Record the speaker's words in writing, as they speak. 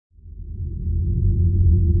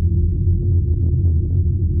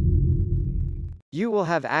You will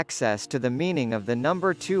have access to the meaning of the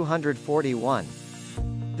number 241.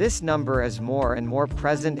 This number is more and more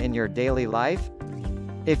present in your daily life.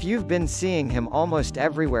 If you've been seeing him almost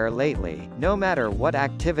everywhere lately, no matter what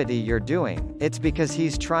activity you're doing, it's because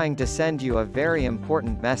he's trying to send you a very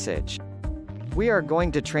important message. We are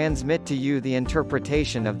going to transmit to you the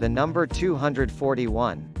interpretation of the number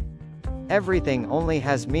 241. Everything only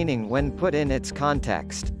has meaning when put in its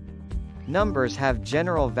context. Numbers have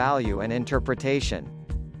general value and interpretation.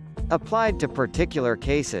 Applied to particular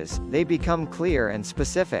cases, they become clear and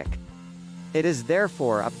specific. It is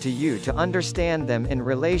therefore up to you to understand them in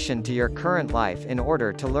relation to your current life in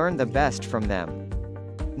order to learn the best from them.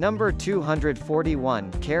 Number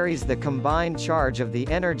 241 carries the combined charge of the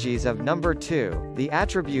energies of number 2, the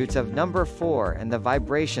attributes of number 4 and the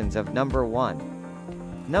vibrations of number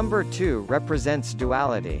 1. Number 2 represents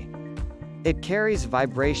duality. It carries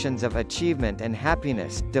vibrations of achievement and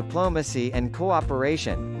happiness, diplomacy and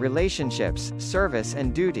cooperation, relationships, service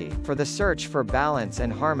and duty, for the search for balance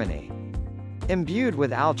and harmony. Imbued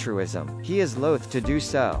with altruism, he is loath to do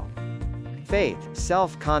so. Faith,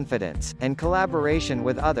 self-confidence, and collaboration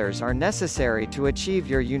with others are necessary to achieve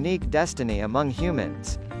your unique destiny among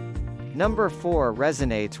humans. Number 4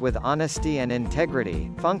 resonates with honesty and integrity,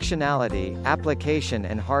 functionality, application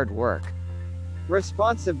and hard work.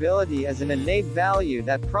 Responsibility is an innate value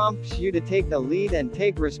that prompts you to take the lead and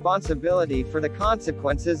take responsibility for the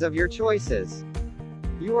consequences of your choices.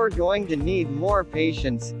 You are going to need more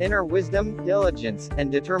patience, inner wisdom, diligence,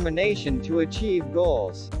 and determination to achieve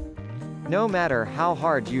goals. No matter how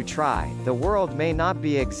hard you try, the world may not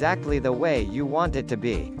be exactly the way you want it to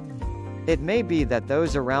be. It may be that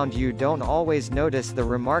those around you don't always notice the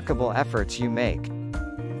remarkable efforts you make.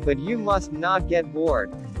 But you must not get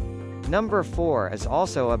bored. Number 4 is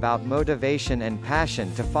also about motivation and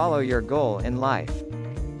passion to follow your goal in life.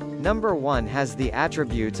 Number 1 has the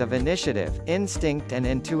attributes of initiative, instinct and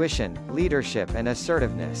intuition, leadership and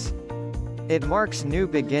assertiveness. It marks new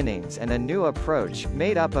beginnings and a new approach,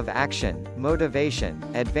 made up of action, motivation,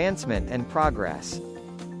 advancement and progress.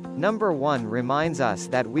 Number 1 reminds us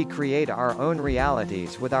that we create our own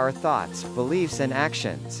realities with our thoughts, beliefs and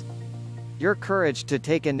actions. Your courage to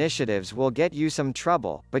take initiatives will get you some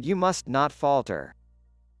trouble, but you must not falter.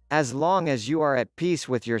 As long as you are at peace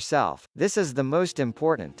with yourself, this is the most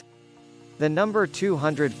important. The number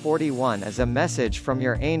 241 is a message from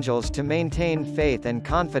your angels to maintain faith and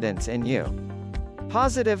confidence in you.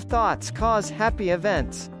 Positive thoughts cause happy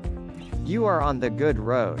events. You are on the good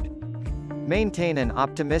road. Maintain an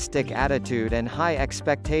optimistic attitude and high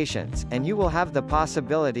expectations, and you will have the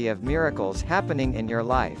possibility of miracles happening in your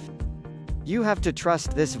life. You have to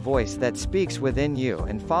trust this voice that speaks within you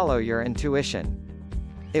and follow your intuition.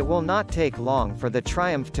 It will not take long for the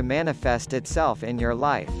triumph to manifest itself in your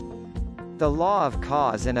life. The law of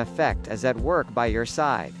cause and effect is at work by your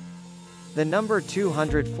side. The number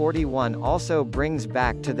 241 also brings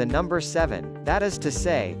back to the number 7, that is to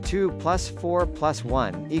say, 2 plus 4 plus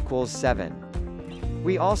 1 equals 7.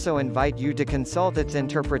 We also invite you to consult its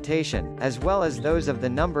interpretation, as well as those of the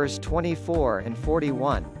numbers 24 and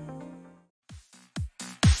 41.